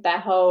because of their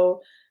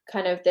whole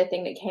kind of the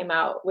thing that came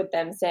out with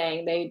them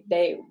saying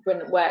they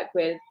wouldn't work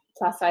with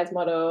plus size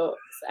models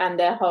and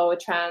the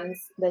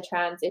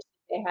trans issue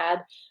they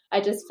had.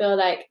 I just feel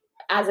like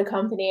as a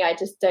company, I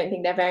just don't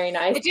think they're very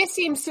nice. It just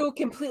seems so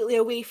completely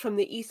away from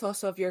the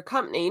ethos of your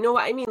company. You know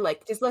what I mean?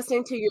 Like, just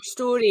listening to your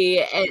story,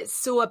 it's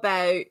so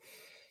about,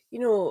 you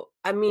know,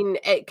 I mean,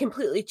 it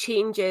completely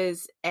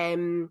changes.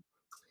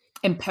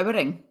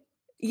 Empowering.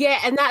 Yeah,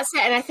 and that's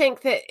it. And I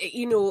think that,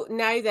 you know,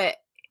 now that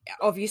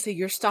obviously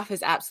your stuff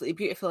is absolutely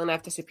beautiful and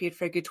I've disappeared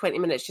for a good 20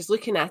 minutes just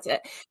looking at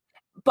it.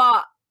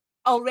 But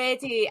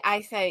already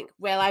I think,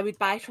 well, I would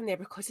buy from there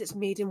because it's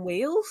made in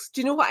Wales.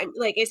 Do you know what I'm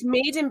like? It's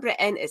made in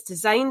Britain. It's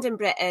designed in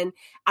Britain.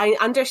 I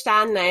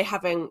understand now,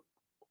 having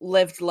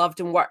lived, loved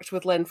and worked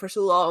with Lynn for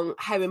so long,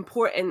 how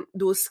important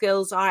those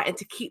skills are, and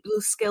to keep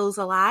those skills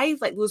alive,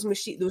 like those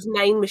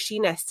 9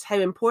 machinists, how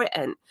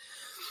important.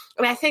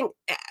 I mean, I think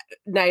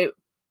now,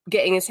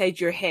 getting inside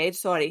your head,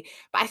 sorry,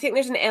 but I think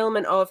there's an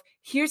element of,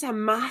 here's a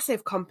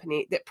massive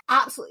company that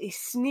absolutely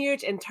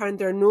sneered and turned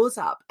their nose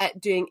up at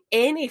doing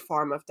any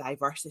form of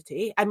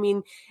diversity. I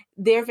mean,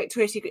 their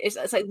Victoria's Secret,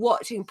 it's like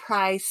watching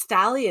prize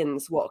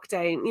stallions walk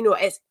down. You know,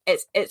 it's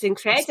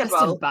incredible. It's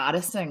just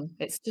embarrassing.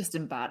 It's just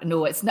embarrassing.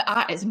 No, it's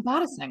not. It's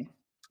embarrassing.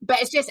 But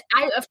it's just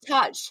out of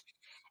touch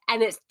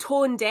and it's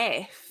tone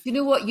deaf. You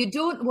know what? You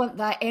don't want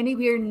that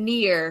anywhere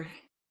near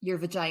your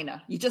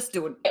vagina. You just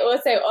don't.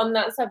 Also, on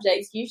that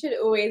subject, you should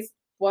always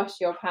wash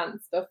your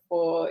pants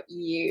before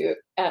you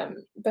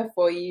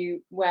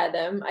wear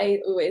them.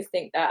 I always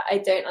think that. I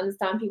don't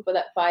understand people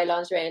that buy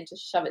lingerie and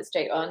just shove it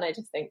straight on. I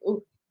just think,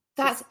 oh,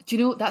 do you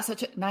know, that's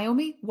such a,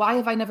 Naomi, why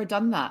have I never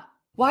done that?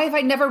 Why have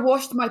I never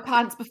washed my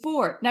pants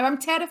before? Now I'm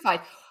terrified.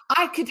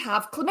 I could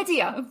have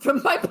chlamydia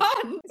from my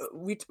pants.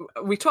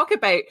 We talk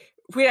about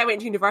where I went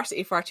to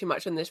university far too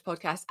much on this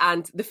podcast,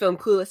 and the film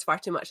Clueless far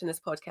too much in this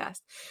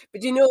podcast.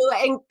 But you know,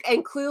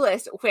 in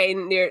Clueless,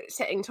 when they're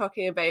sitting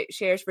talking about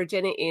Cher's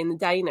virginity in the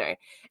diner,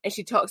 and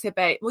she talks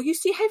about, well, you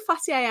see how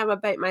fussy I am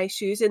about my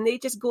shoes, and they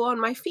just go on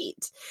my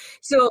feet.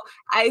 So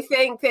I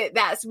think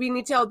we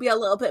need to all be a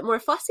little bit more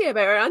fussy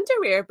about our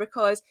underwear,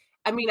 because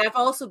I mean, I've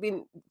also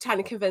been trying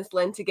to convince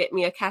Lynn to get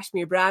me a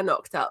cashmere bra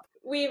knocked up.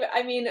 We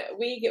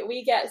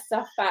get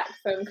stuff back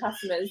from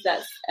customers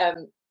that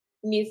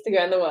needs to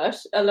go in the wash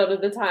a lot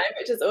of the time,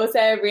 which is also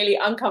a really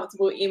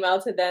uncomfortable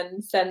email to then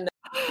send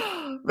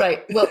them.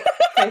 Right. Well,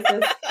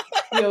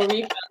 your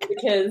refund,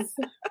 because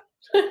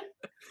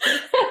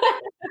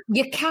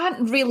you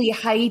can't really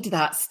hide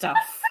that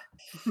stuff.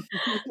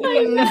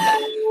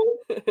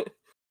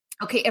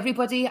 Okay,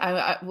 everybody,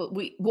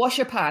 we wash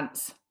your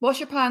pants. Wash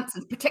your pants,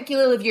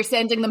 particularly if you're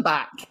sending them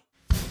back.